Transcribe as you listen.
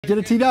Get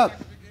it teed up.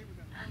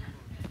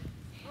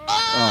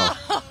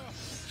 Oh.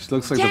 She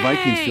looks like the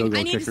Vikings field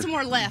goal kicker. I need some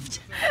more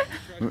lift.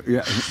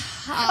 Yeah.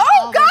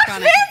 Oh, gosh,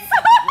 Vince!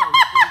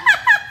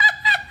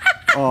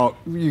 Oh,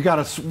 you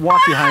got to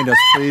walk behind us,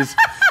 please.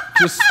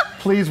 Just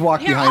please walk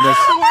behind us.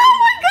 Oh, my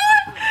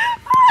God!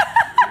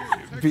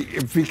 I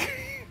was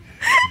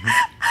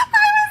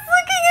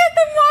looking at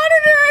the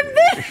monitor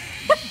and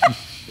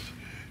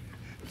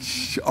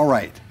Vince. All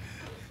right.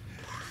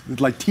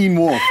 It's like Teen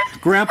Wolf,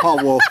 Grandpa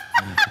Wolf.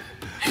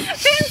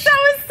 Vince, that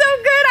was so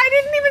good. I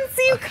didn't even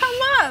see you come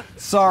up.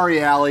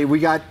 Sorry, Allie. We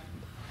got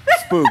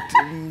spooked.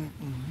 I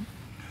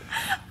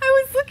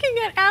was looking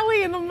at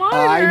Allie in the monitor.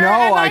 I know.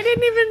 And I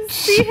didn't even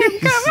see him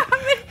come up.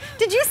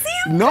 Did you see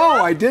him? No,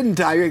 I didn't.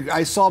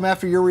 I saw him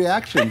after your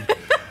reaction.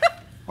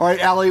 All right,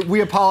 Allie,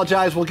 we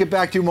apologize. We'll get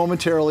back to you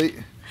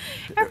momentarily.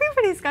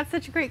 Everybody's got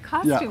such great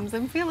costumes. Yeah.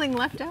 I'm feeling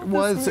left out.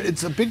 Well,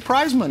 it's a big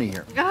prize money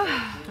here.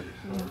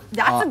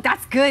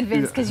 That's good,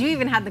 Vince, because you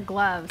even had the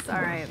gloves.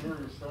 All right.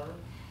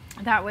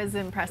 That was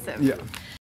impressive. Yeah.